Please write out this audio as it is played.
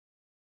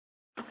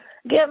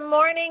Good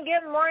morning,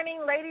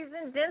 ladies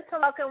and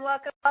gentlemen.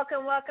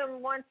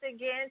 Welcome once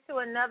again to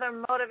another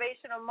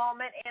motivational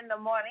moment in the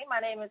morning.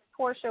 My name is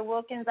Portia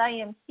Wilkins. I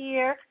am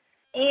here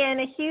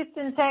in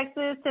Houston,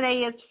 Texas.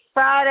 Today is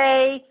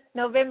Friday,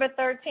 November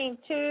 13th,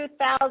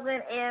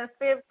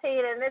 2015,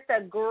 and it's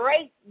a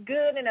great,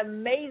 good, and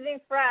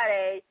amazing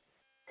Friday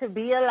to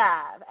be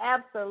alive.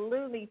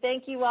 Absolutely.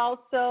 Thank you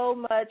all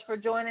so much for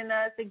joining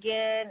us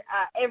again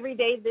every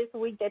day this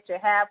week that you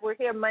have. We're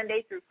here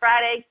Monday through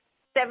Friday,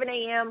 7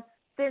 a.m.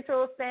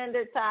 Central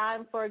Standard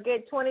Time for a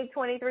good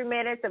 23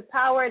 minutes of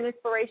power and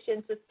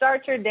inspiration to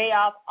start your day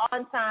off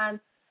on time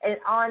and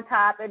on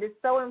top. It is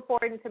so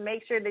important to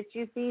make sure that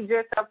you feed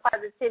yourself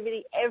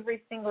positivity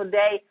every single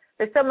day.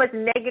 There's so much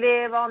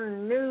negative on the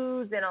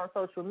news and on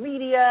social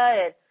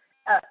media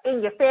and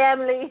in your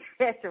family,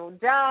 at your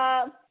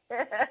job.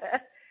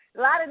 A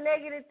lot of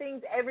negative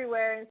things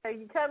everywhere. And so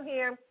you come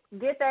here,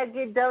 get that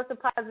good dose of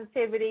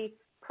positivity,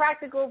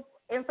 practical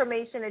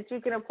information that you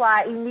can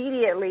apply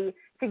immediately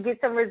to get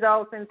some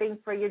results and things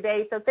for your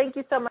day. So thank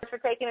you so much for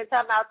taking the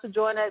time out to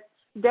join us.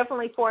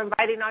 Definitely for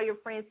inviting all your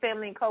friends,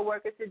 family, and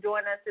coworkers to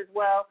join us as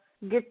well.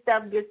 Good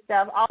stuff.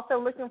 Also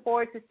looking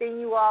forward to seeing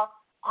you all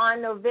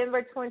on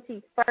November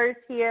 21st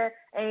here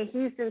in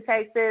Houston,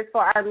 Texas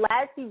for our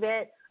last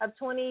event of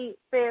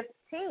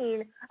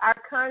 2015, our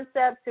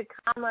Concept to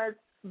Commerce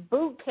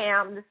Boot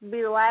Camp. This will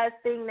be the last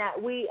thing that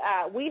we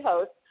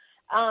host.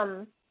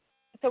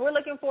 So we're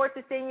looking forward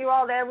to seeing you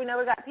all there. We know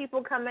we got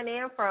people coming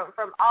in from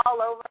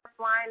all over,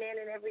 flying in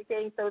and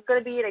everything. So it's going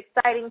to be an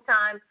exciting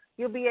time.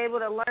 You'll be able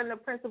to learn the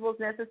principles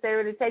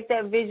necessary to take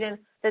that vision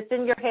that's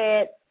in your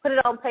head, put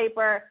it on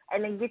paper,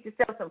 and then get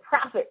yourself some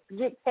profit.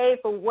 Get paid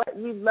for what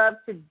you love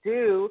to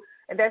do.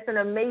 And that's an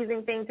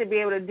amazing thing to be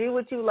able to do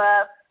what you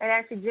love and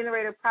actually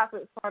generate a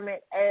profit from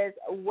it as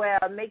well.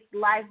 It makes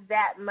life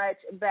that much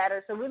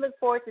better. So we look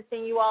forward to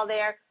seeing you all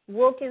there.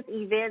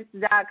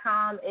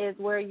 WilkinsEvents.com is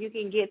where you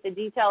can get the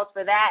details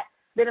for that.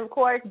 Then, of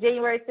course,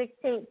 January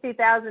 16th,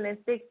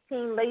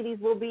 2016, ladies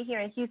will be here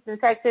in Houston,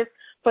 Texas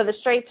for the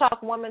Straight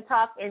Talk Woman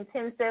Talk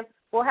Intensive.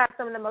 We'll have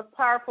some of the most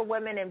powerful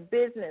women in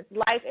business,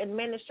 life, and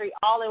ministry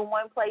all in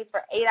one place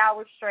for 8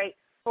 hours straight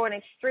for an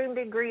extreme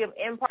degree of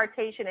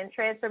impartation and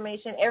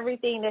transformation.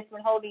 Everything that's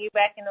been holding you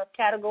back in those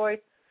categories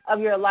of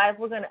your life,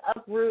 we're going to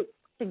uproot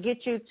to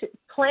get you to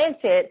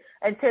planted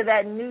into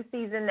that new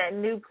season, that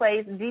new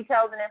place.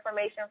 Details and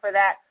information for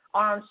that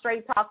are on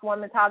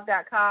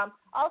straighttalkwomantalk.com.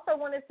 Also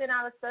want to send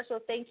out a special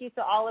thank you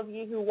to all of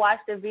you who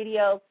watched the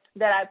video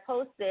that I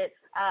posted,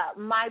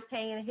 My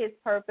Pain, His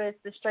Purpose,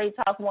 the Straight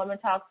Talk Woman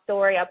Talk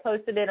story. I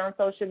posted it on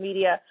social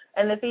media,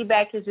 and the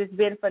feedback has just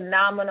been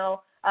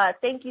phenomenal.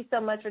 Thank you so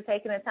much for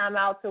taking the time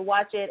out to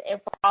watch it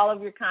and for all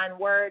of your kind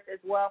words as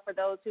well for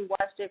those who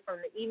watched it from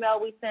the email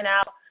we sent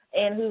out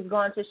and who's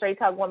gone to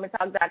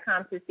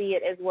straighttalkwomantalk.com to see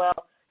it as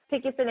well.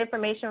 Tickets and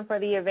information for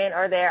the event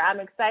are there. I'm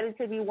excited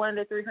to be one of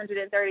the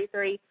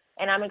 333,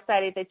 and I'm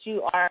excited that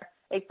you are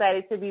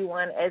excited to be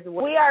one as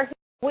well.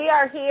 We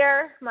are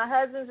here. My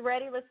husband's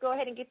ready. Let's go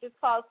ahead and get this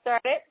call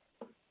started.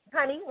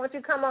 Honey, why don't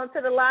you come on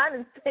to the line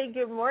and say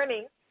good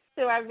morning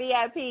to our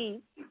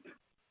VIPs?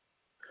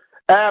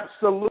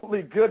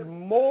 Absolutely. Good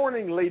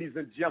morning, ladies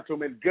and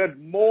gentlemen. Good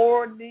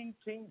morning,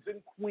 kings and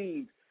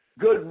queens.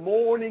 Good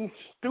morning,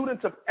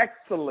 students of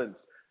excellence.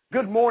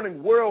 Good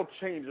morning, world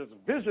changers,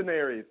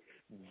 visionaries,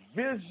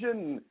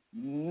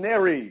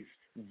 visionaries.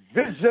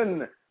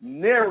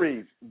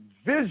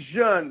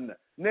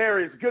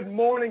 Good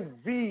morning,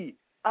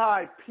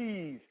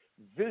 VIPs,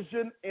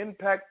 Vision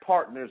Impact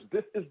Partners.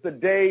 This is the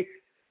day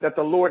that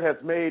the Lord has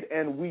made,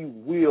 and we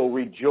will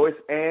rejoice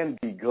and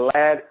be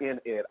glad in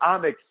it.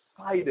 I'm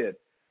excited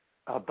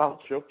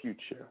about your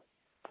future.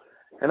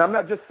 And I'm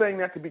not just saying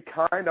that to be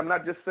kind. I'm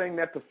not just saying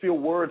that to feel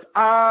words.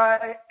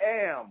 I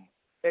am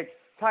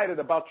excited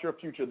about your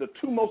future. The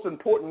two most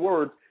important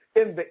words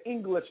in the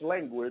English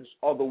language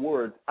are the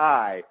words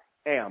I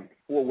am,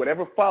 or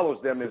whatever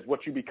follows them is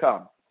what you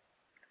become.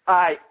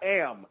 I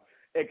am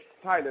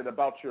excited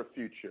about your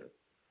future.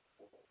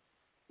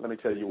 Let me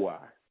tell you why.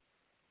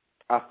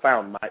 I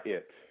found my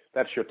it.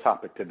 That's your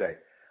topic today.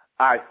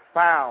 I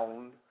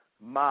found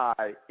my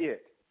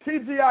it.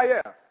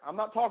 TGIF. I'm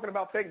not talking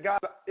about thank God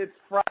it's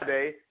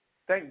Friday.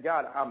 Thank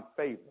God I'm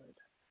favored.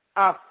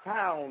 I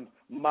found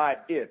my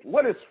it.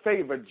 What is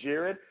favor,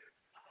 Jared?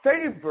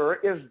 Favor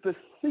is the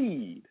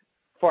seed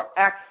for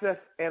access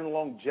and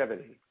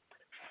longevity.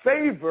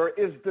 Favor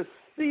is the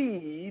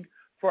seed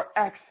for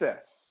access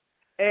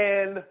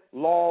and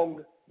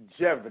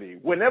longevity.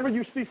 Whenever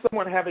you see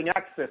someone having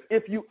access,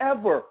 if you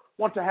ever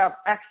want to have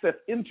access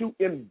into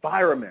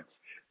environments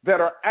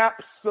that are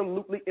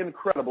absolutely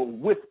incredible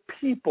with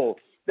people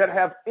that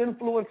have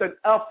influence and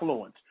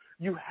affluence,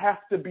 you have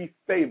to be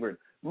favored.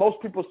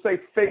 Most people say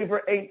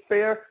favor ain't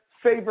fair.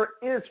 Favor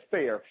is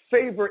fair.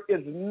 Favor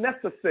is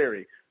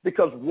necessary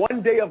because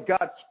one day of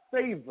God's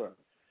favor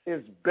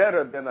is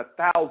better than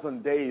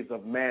 1,000 days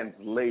of man's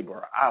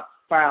labor. I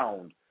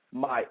found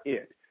my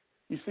it.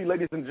 You see,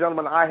 ladies and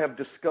gentlemen, I have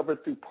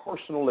discovered through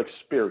personal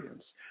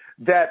experience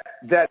that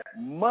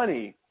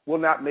money will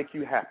not make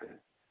you happy.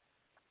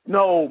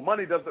 No,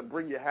 money doesn't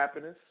bring you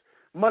happiness.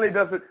 Money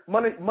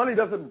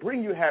doesn't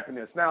bring you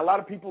happiness. Now, a lot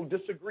of people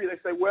disagree. They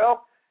say,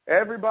 well,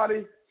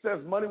 everybody says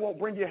money won't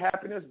bring you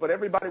happiness, but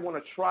everybody want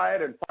to try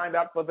it and find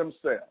out for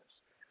themselves.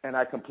 And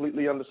I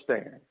completely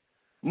understand.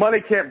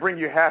 Money can't bring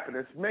you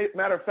happiness.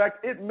 Matter of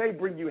fact, it may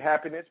bring you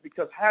happiness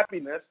because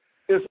happiness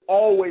is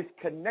always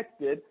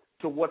connected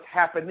to what's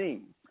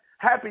happening.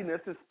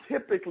 Happiness is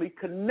typically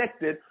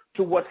connected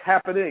to what's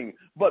happening.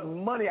 But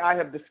money, I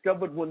have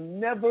discovered, will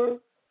never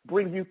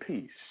bring you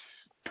peace.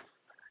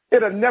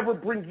 It'll never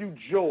bring you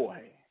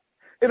joy.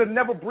 It'll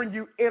never bring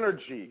you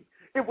energy.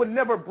 It will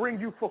never bring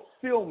you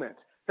fulfillment.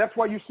 That's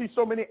why you see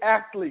so many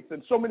athletes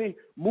and so many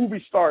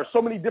movie stars,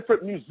 so many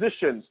different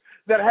musicians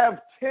that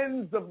have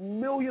tens of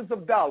millions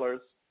of dollars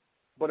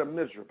but are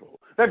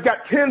miserable. They've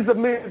got tens of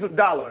millions of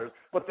dollars,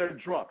 but they're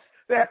drunks.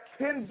 They have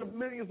tens of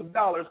millions of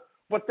dollars,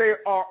 but they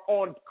are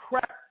on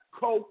crack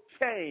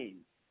cocaine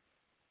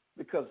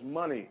because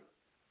money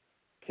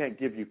can't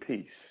give you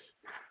peace.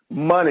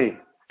 Money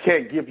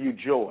can't give you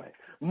joy.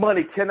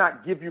 Money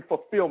cannot give you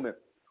fulfillment.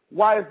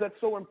 Why is that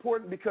so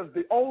important? Because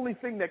the only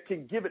thing that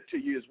can give it to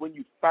you is when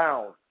you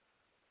found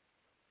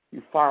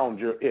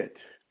your it.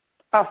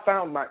 I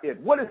found my it.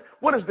 What is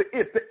the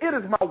it? The it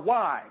is my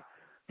why.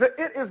 The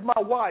it is my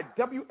why,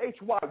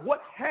 W-H-Y.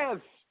 What has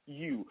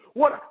you?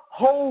 What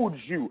holds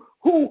you?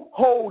 Who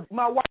holds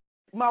my why?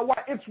 My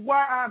why. It's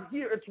why I'm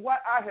here. It's why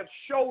I have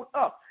showed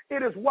up.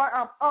 It is why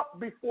I'm up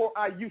before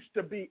I used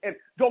to be and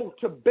go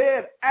to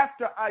bed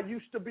after I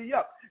used to be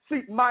up.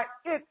 See, my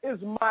it is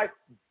my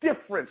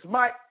difference.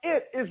 My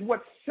it is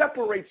what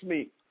separates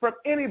me from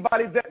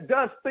anybody that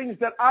does things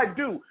that I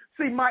do.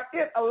 See, my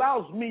it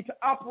allows me to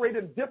operate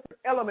in different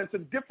elements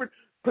and different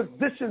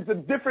positions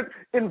and different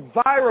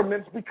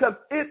environments because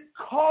it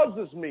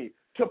causes me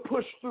to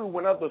push through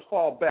when others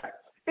fall back.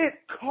 It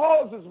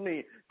causes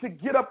me to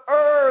get up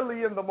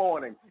early in the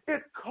morning.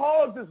 It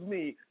causes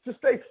me to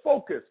stay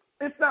focused.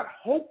 It's not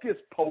hocus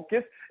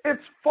pocus.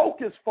 It's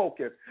focus.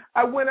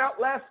 I went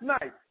out last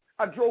night.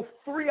 I drove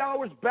 3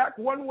 hours back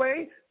one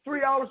way,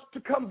 3 hours to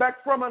come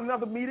back from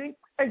another meeting.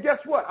 And guess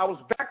what? I was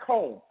back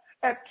home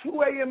at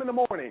 2 a.m. in the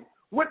morning.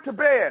 Went to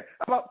bed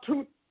about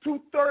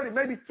 2:30,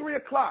 maybe 3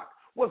 o'clock.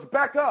 Was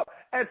back up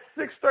at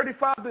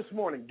 6:35 this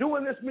morning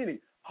doing this meeting.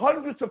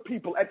 Hundreds of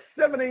people at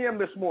 7 a.m.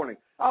 this morning.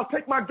 I'll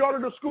take my daughter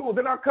to school.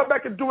 Then I'll come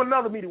back and do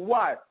another meeting.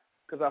 Why?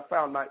 Because I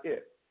found my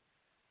it.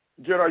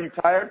 Jen, are you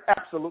tired?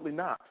 Absolutely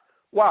not.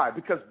 Why?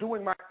 Because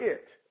doing my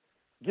it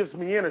gives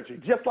me energy.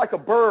 Just like a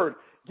bird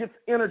gets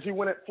energy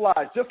when it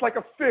flies. Just like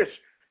a fish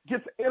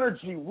gets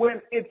energy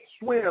when it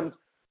swims.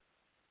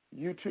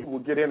 You too will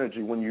get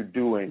energy when you're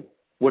doing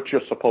what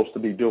you're supposed to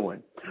be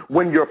doing.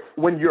 When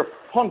your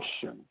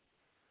function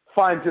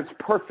finds its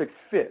perfect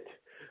fit.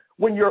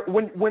 When your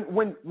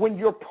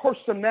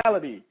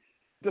personality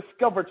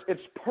discovers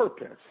its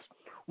purpose.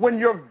 When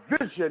your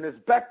vision is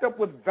backed up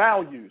with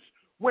values.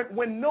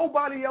 When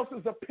nobody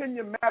else's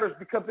opinion matters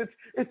because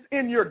it's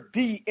in your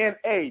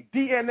DNA.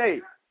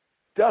 DNA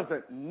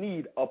doesn't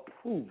need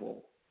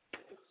approval.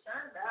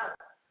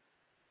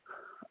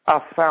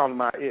 I found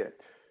my it.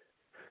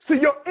 So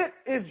your it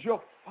is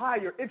your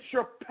fire. It's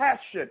your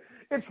passion.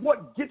 It's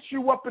what gets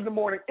you up in the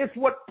morning. It's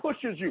what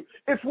pushes you.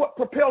 It's what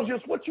propels you.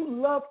 It's what you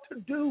love to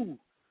do.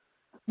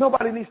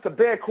 Nobody needs to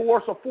beg,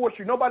 coerce, or force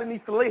you. Nobody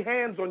needs to lay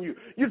hands on you.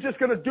 You're just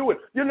going to do it.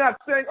 You're not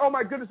saying, oh,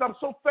 my goodness, I'm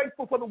so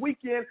thankful for the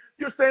weekend.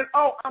 You're saying,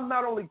 oh, I'm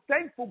not only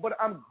thankful, but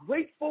I'm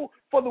grateful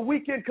for the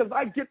weekend because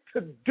I get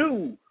to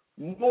do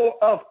more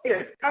of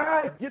it.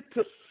 I get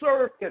to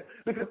serve it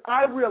because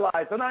I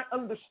realize and I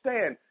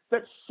understand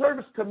that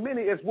service to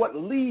many is what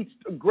leads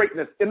to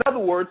greatness. In other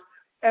words,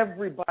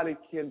 everybody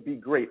can be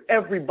great.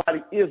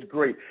 Everybody is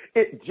great.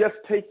 It just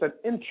takes an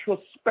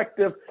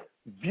introspective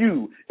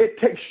view. It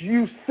takes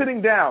you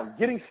sitting down,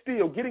 getting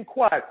still, getting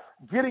quiet,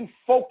 getting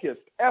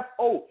focused,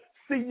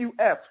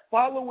 F-O-C-U-S,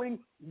 following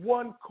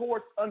one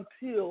course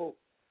until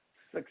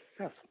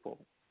successful.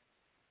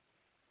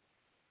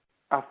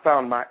 I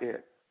found my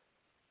it.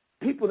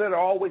 People that are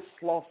always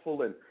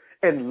slothful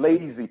and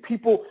lazy,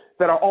 people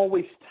that are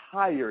always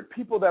tired,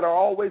 people that are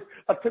always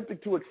attempting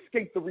to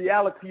escape the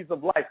realities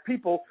of life,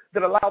 people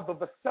that allow the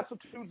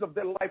vicissitudes of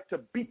their life to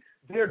beat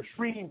their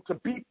dream, to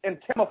beat and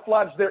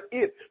camouflage their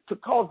it, to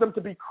cause them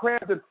to be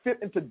crammed and fit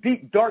into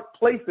deep, dark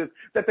places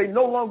that they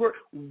no longer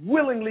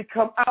willingly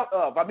come out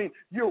of. I mean,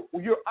 you're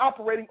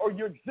operating or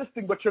you're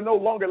existing, but you're no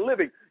longer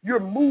living. You're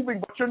moving,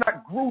 but you're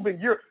not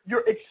grooving.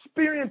 You're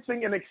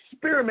experiencing and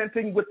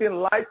experimenting within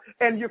life,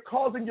 and you're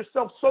causing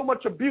yourself so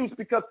much abuse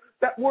because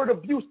that word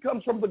abuse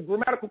comes from the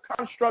grammatical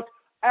construct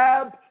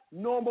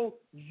abnormal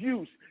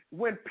use.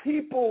 When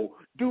people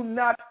do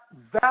not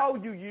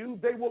value you,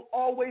 they will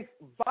always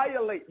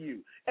violate you.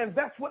 And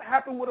that's what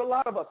happened with a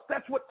lot of us.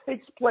 That's what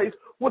takes place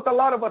with a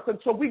lot of us. And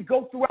so we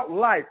go throughout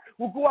life.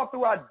 We'll go out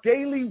through our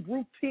daily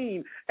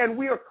routine, and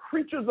we are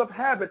creatures of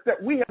habit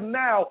that we have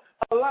now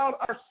allowed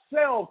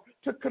ourselves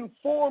to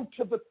conform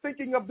to the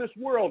thinking of this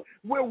world,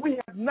 where we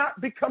have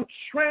not become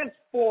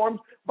transformed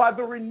by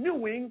the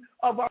renewing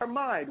of our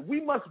mind.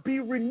 We must be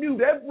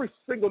renewed every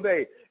single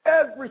day,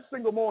 every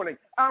single morning.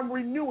 I'm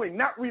renewing,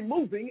 not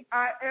removing.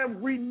 I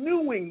am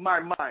renewing my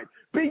mind.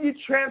 Be ye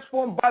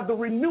transformed by the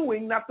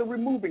renewing, not the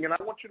removing. And I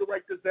want you to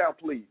write this down,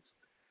 please,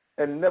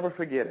 and never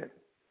forget it.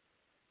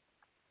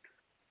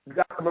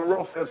 Dr.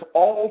 Monroe says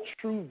all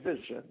true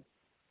vision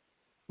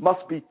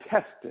must be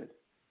tested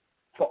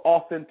for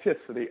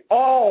authenticity.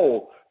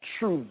 All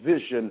true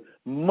vision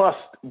must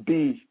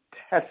be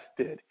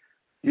tested.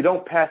 You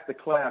don't pass the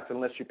class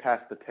unless you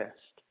pass the test.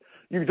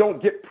 You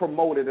don't get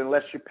promoted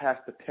unless you pass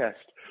the test.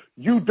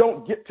 You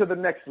don't get to the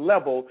next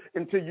level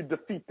until you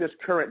defeat this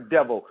current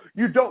devil.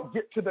 You don't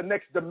get to the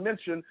next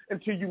dimension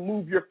until you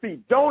move your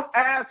feet. Don't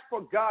ask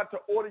for God to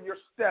order your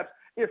steps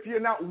if you're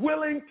not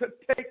willing to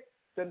take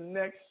the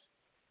next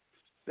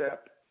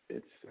step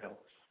itself.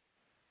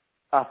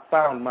 I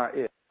found my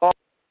it.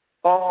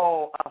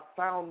 Oh, I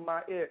found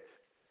my it.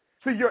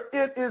 See, your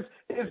it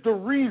is the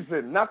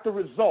reason, not the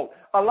result.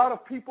 A lot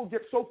of people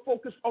get so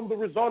focused on the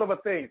result of a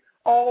thing.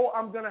 Oh,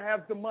 I'm going to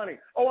have the money.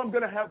 Oh, I'm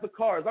going to have the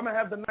cars. I'm going to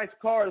have the nice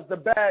cars, the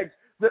bags,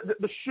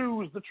 the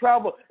shoes, the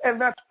travel, and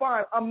that's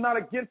fine. I'm not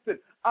against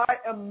it. I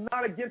am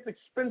not against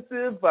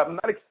expensive. I'm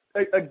not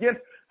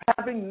against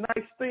having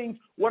nice things.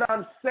 What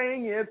I'm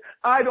saying is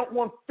I don't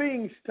want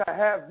things to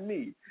have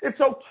me. It's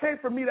okay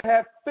for me to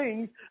have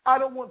things. I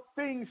don't want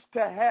things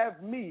to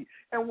have me.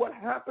 And what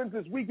happens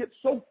is we get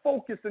so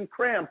focused and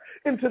crammed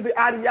into the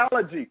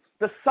ideology,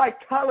 the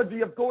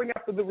psychology of going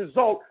after the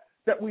result,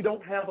 that we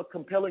don't have a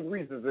compelling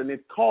reason, and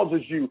it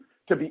causes you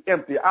to be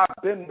empty. I've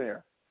been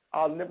there.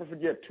 I'll never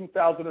forget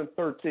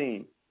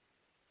 2013.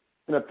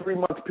 In a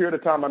 3-month period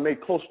of time, I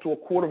made close to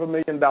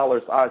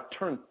 $250,000. I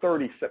turned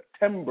 30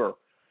 September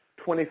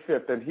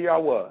 25th, and here I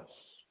was.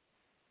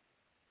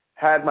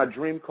 Had my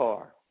dream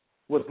car,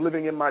 was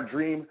living in my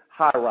dream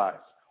high-rise,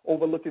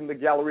 overlooking the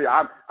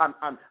Galleria.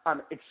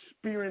 I'm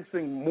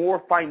experiencing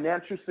more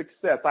financial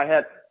success. I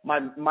had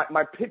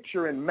my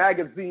picture in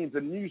magazines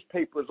and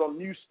newspapers on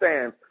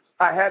newsstands.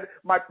 I had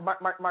my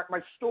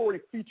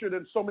story featured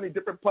in so many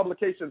different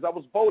publications. I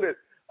was voted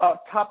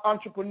top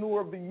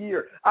entrepreneur of the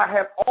year. I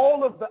had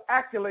all of the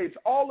accolades,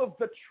 all of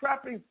the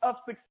trappings of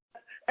success,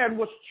 and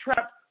was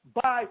trapped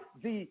by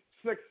the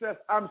success.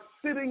 I'm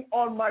sitting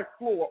on my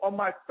floor on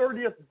my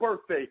 30th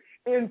birthday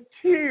in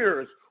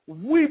tears,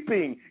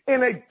 weeping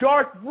in a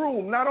dark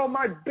room, not on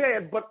my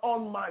bed, but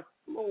on my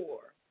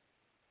floor,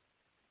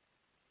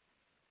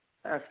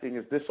 asking,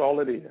 is this all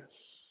it is?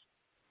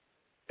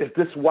 Is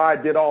this why I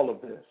did all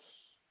of this?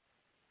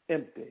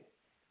 Empty.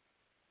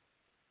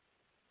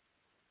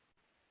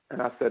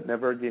 And I said,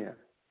 never again.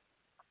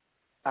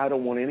 I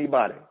don't want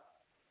anybody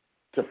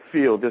to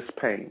feel this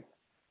pain.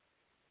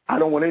 I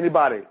don't want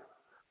anybody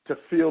to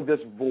feel this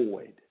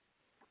void.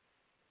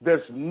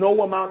 There's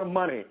no amount of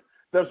money.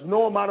 There's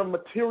no amount of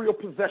material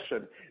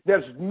possession.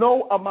 There's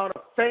no amount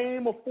of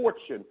fame or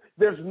fortune.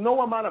 There's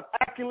no amount of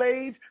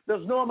accolades.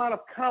 There's no amount of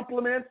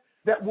compliments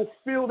that will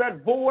fill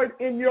that void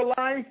in your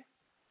life.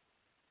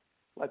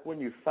 Like when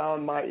you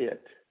found my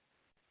it.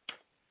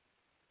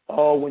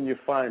 Oh, when you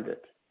find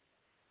it,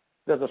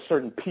 there's a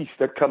certain peace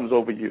that comes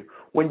over you.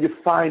 When you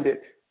find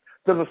it,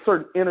 there's a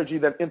certain energy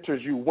that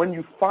enters you. When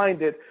you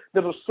find it,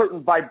 there's a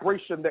certain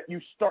vibration that you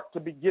start to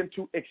begin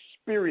to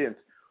experience,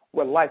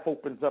 where life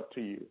opens up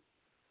to you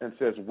and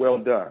says, well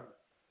done,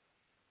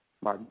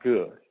 my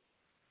good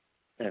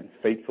and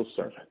faithful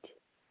servant.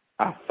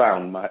 I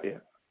found my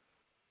it.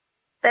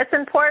 That's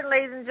important,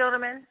 ladies and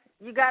gentlemen.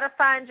 You got to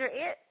find your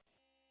it.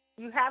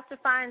 You have to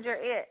find your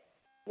it.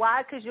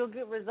 Why? Because you'll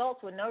get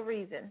results with no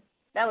reason.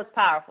 That was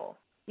powerful.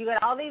 You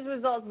got all these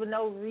results with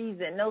no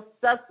reason, no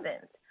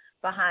substance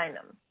behind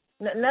them.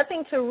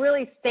 Nothing to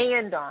really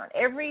stand on.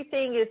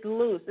 Everything is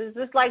loose. It's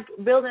just like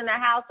building a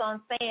house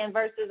on sand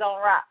versus on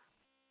rock.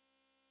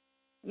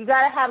 You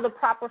got to have the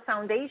proper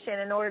foundation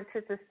in order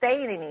to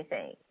sustain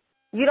anything.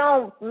 You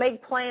don't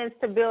make plans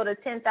to build a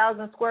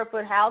 10,000 square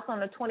foot house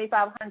on a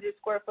 2,500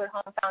 square foot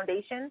home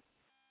foundation.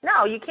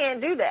 No, you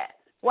can't do that.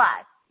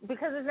 Why?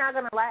 Because it's not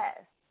going to last.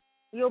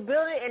 You'll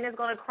build it and it's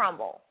going to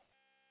crumble.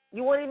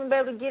 You won't even be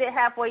able to get it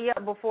halfway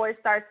up before it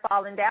starts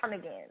falling down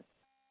again.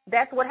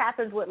 That's what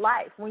happens with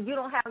life. When you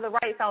don't have the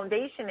right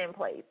foundation in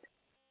place,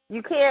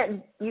 you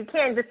can't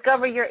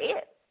discover your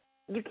it.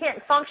 You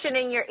can't function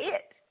in your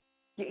it.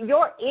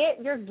 Your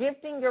it, your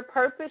gifting, your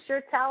purpose,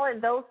 your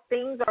talent, those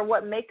things are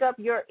what make up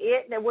your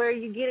it, that where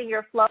you get in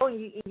your flow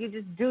and you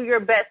just do your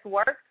best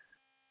work.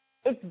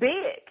 It's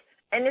big,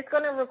 and it's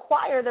going to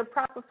require the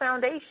proper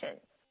foundation.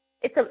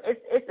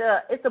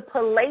 It's a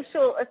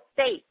palatial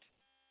estate.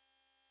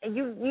 And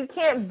you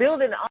can't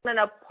build it on an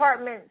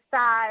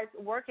apartment-size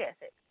work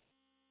ethic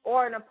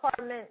or an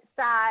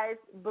apartment-size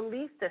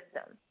belief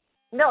system.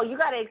 No, you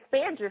got to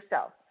expand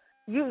yourself.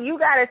 You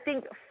got to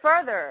think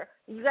further.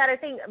 You got to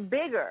think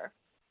bigger.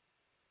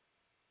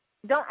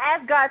 Don't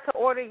ask God to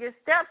order your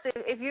steps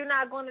if you're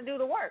not going to do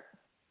the work.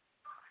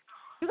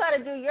 You got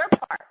to do your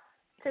part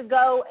to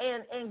go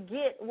and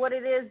get what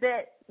it is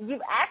that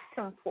you've asked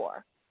him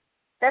for.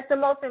 That's the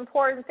most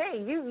important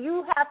thing.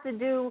 You have to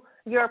do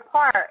your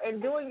part,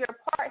 and doing your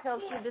part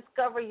helps you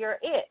discover your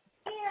it.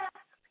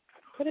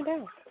 Put it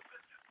down.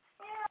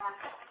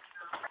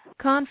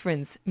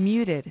 Conference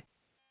muted.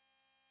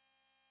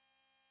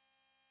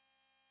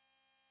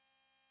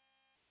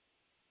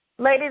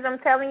 Ladies, I'm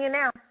telling you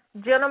now.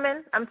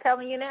 Gentlemen, I'm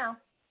telling you now.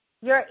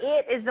 Your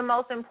it is the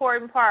most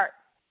important part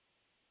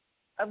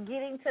of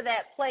getting to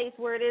that place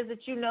where it is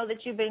that you know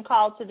that you've been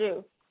called to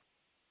do.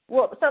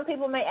 Well, some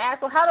people may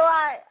ask, well, how do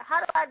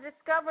I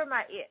discover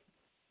my it?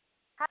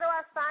 How do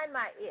I find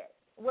my it?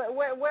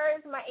 Where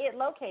is my it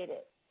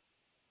located?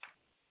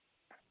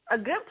 A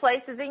good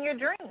place is in your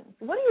dreams.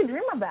 What do you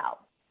dream about?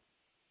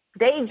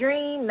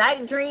 Daydream,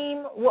 night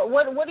dream?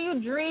 What do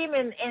you dream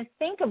and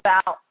think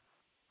about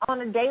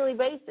on a daily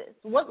basis?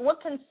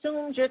 What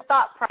consumes your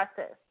thought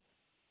process?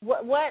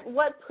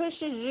 What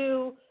pushes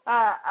you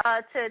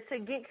to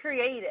get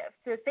creative,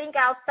 to think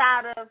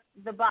outside of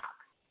the box?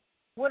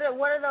 What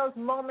are those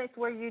moments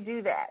where you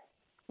do that,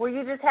 where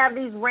you just have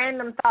these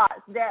random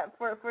thoughts that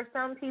for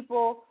some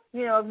people,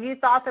 you know, if you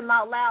thought them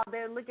out loud,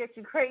 they'd look at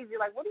you crazy,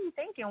 like, what are you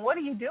thinking? What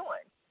are you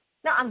doing?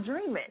 No, I'm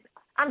dreaming.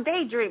 I'm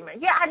daydreaming.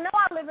 Yeah, I know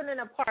I live in an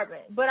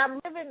apartment, but I'm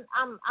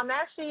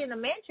actually in a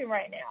mansion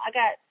right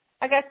now.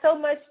 I got so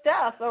much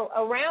stuff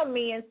around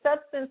me and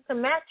substance to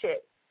match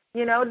it.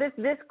 You know,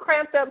 this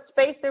cramped up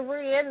space that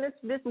we're in,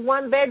 this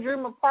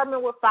 1-bedroom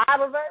apartment with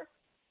 5 of us.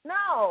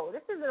 No,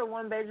 this isn't a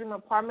 1-bedroom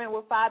apartment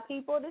with 5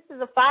 people. This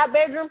is a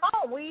 5-bedroom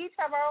home. We each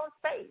have our own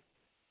space.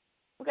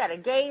 We got a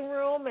game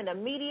room and a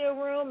media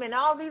room and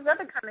all these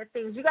other kind of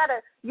things.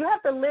 You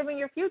have to live in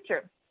your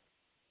future.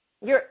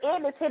 Your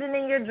it is hidden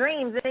in your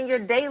dreams and in your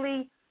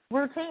daily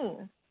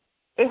routine.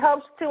 It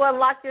helps to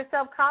unlock your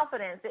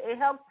self-confidence. It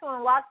helps to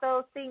unlock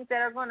those things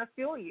that are going to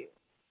fuel you.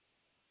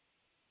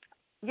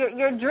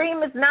 Your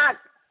dream is not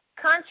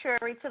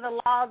contrary to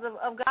the laws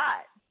of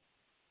God.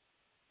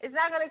 It's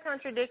not going to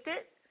contradict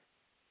it.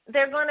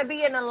 They're going to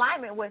be in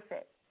alignment with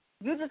it.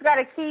 You just got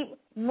to keep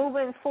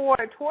moving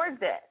forward towards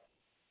it.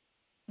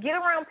 Get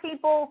around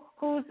people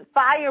whose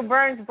fire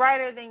burns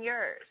brighter than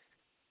yours.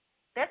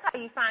 That's how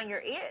you find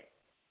your it.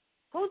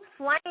 Whose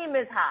flame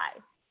is high?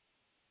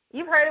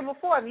 You've heard it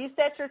before. If you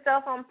set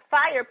yourself on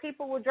fire,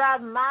 people will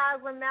drive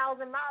miles and miles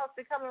and miles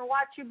to come and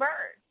watch you burn.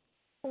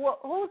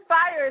 Whose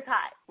fire is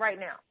high right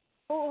now?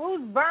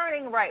 Who's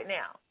burning right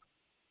now?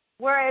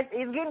 Whereas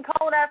it's getting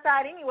cold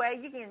outside anyway,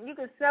 you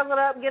can snuggle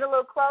up, get a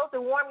little close,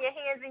 and warm your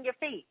hands and your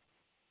feet.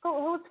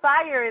 Whose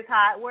fire is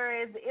hot?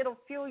 Whereas it'll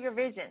fuel your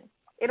vision.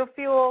 It'll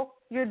fuel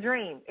your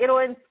dream. It'll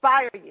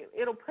inspire you.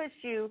 It'll push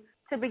you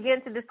to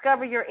begin to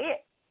discover your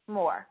it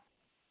more.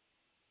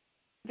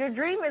 Your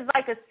dream is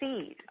like a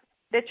seed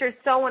that you're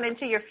sowing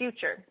into your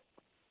future.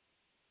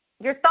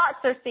 Your thoughts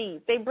are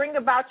seeds. They bring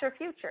about your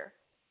future.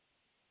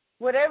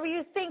 Whatever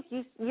you think,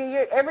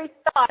 every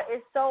thought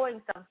is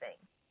sowing something.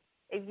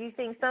 If you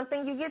think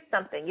something, you get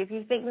something. If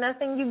you think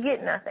nothing, you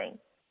get nothing.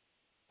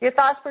 Your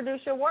thoughts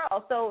produce your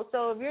world. So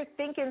if you're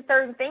thinking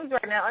certain things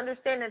right now,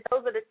 understand that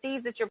those are the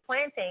seeds that you're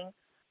planting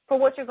for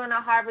what you're going to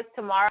harvest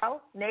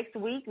tomorrow, next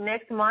week,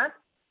 next month.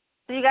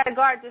 So you got to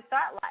guard your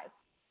thought life.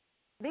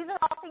 These are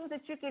all things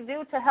that you can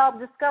do to help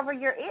discover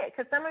your it,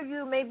 because some of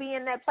you may be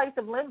in that place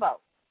of limbo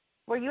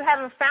where you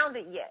haven't found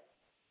it yet.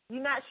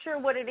 You're not sure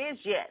what it is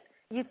yet.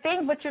 You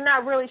think, but you're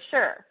not really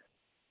sure.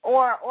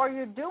 Or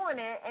you're doing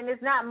it and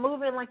it's not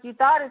moving like you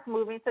thought it's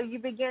moving, so you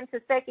begin to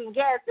second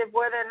guess if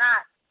whether or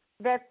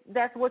not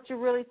that's what you're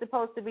really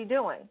supposed to be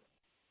doing.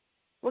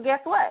 Well, guess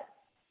what?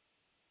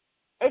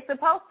 It's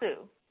supposed to.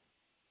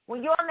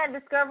 When you're on that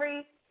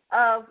discovery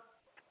of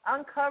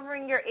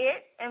uncovering your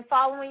it and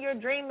following your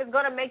dream, is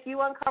going to make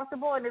you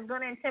uncomfortable and it's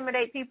going to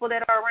intimidate people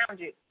that are around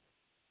you.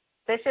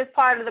 That's just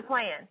part of the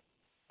plan.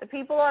 The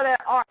people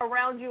that are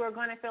around you are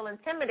going to feel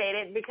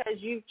intimidated because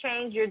you've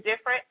changed, you're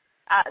different.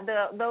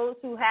 Those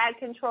who had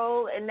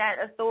control and that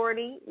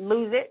authority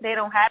lose it. They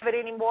don't have it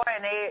anymore,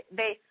 and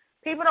they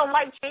people don't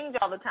like change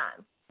all the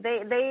time.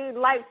 They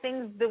like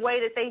things the way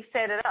that they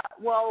set it up.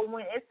 Well,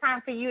 when it's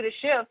time for you to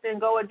shift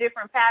and go a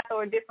different path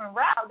or a different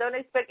route, don't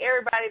expect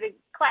everybody to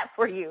clap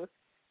for you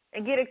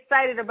and get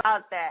excited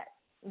about that.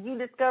 You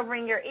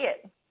discovering your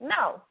it.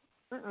 No,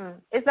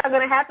 it's not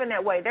going to happen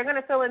that way. They're going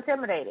to feel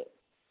intimidated.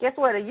 Guess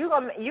what? You're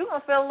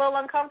gonna feel a little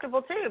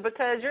uncomfortable too,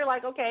 because you're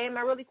like, okay, am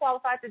I really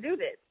qualified to do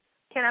this?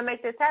 Can I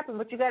make this happen?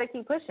 But you got to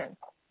keep pushing.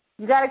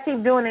 You got to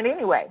keep doing it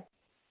anyway.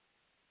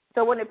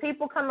 So when the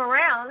people come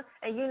around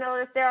and you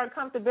notice their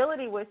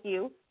uncomfortability with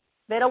you,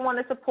 they don't want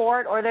to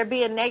support or they're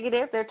being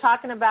negative, they're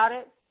talking about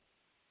it,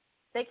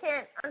 they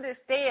can't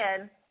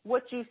understand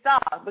what you saw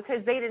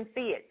because they didn't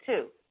see it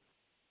too.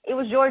 It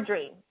was your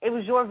dream. It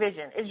was your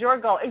vision. It's your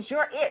goal. It's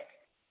your it.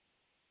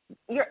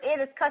 Your it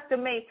is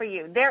custom made for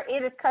you. Their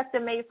it is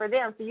custom made for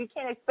them. So you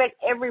can't expect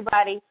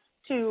everybody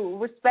to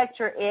respect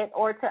your it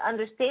or to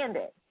understand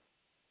it.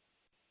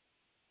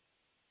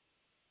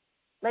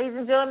 Ladies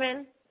and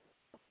gentlemen,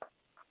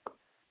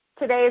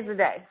 today is the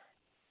day.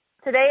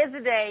 Today is the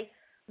day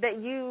that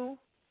you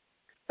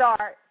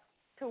start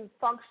to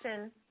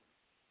function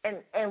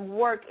and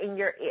work in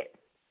your it.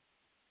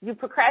 You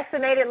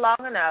procrastinated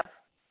long enough.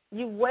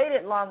 You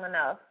waited long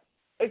enough.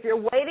 If you're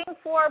waiting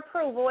for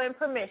approval and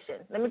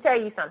permission, let me tell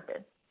you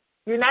something.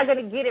 You're not going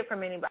to get it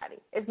from anybody.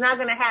 It's not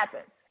going to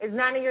happen. It's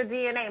not in your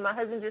DNA. My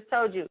husband just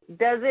told you.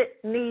 Does it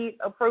need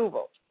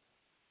approval?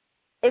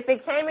 If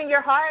it came in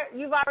your heart,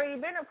 you've already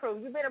been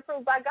approved. You've been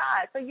approved by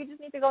God. So you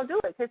just need to go do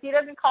it, because he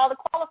doesn't call the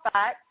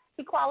qualified.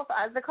 He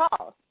qualifies the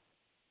called.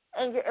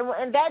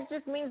 And that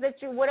just means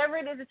that you, whatever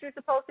it is that you're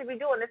supposed to be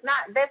doing,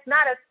 that's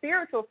not a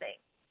spiritual thing.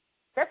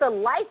 That's a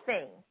life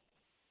thing.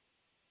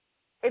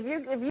 If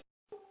you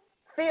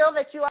feel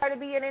that you are to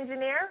be an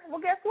engineer,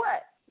 well, guess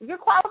what? You're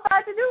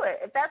qualified to do it.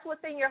 If that's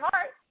what's in your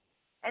heart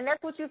and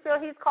that's what you feel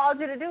he's called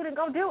you to do, then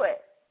go do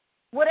it.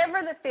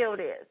 Whatever the field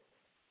is.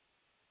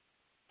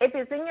 If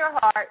it's in your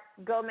heart,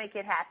 go make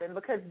it happen,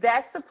 because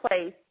that's the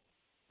place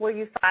where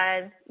you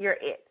find your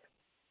it.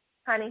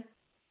 Honey?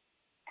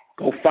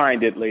 Go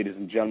find it, ladies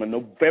and gentlemen.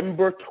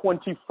 November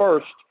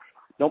 21st.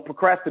 Don't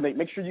procrastinate.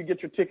 Make sure you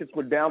get your tickets.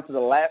 We're down to the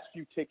last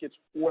few tickets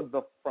for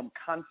the From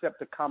Concept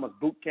to Commerce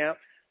Boot Camp.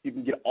 You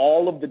can get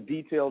all of the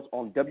details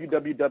on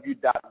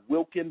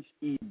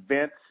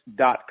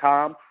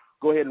www.wilkinsevents.com.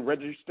 Go ahead and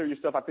register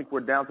yourself. I think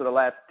we're down to the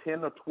last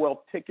 10 or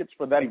 12 tickets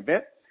for that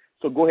event.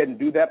 So go ahead and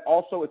do that.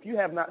 Also, if you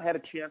have not had a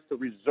chance to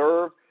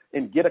reserve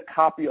and get a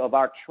copy of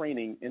our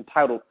training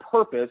entitled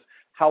Purpose,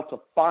 How to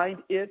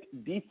Find It,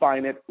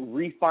 Define It,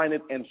 Refine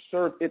It, and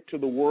Serve It to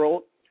the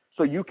World,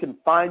 so you can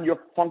find your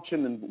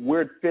function and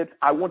where it fits,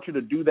 I want you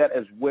to do that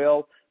as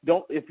well.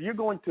 If you're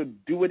going to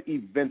do it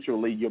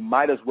eventually, you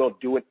might as well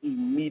do it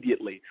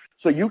immediately.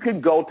 So you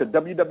can go to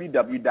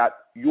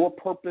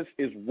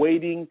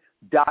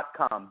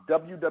www.yourpurposeiswaiting.com,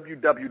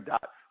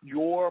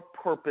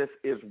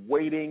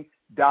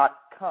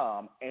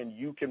 www.yourpurposeiswaiting.com, and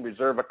you can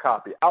reserve a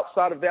copy.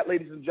 Outside of that,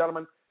 ladies and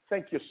gentlemen,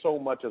 thank you so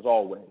much, as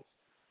always,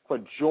 for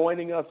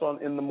joining us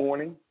in the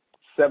morning,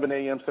 7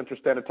 a.m. Central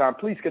Standard Time.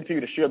 Please continue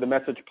to share the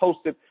message, post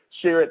it,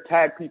 share it,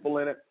 tag people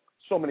in it.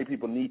 So many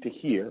people need to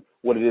hear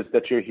what it is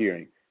that you're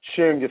hearing.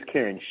 Sharing is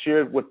caring.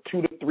 Share it with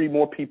 2 to 3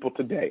 more people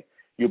today.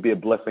 You'll be a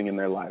blessing in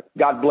their life.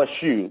 God bless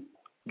you.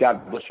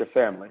 God bless your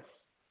family.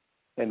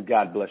 And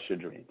God bless your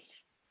dreams.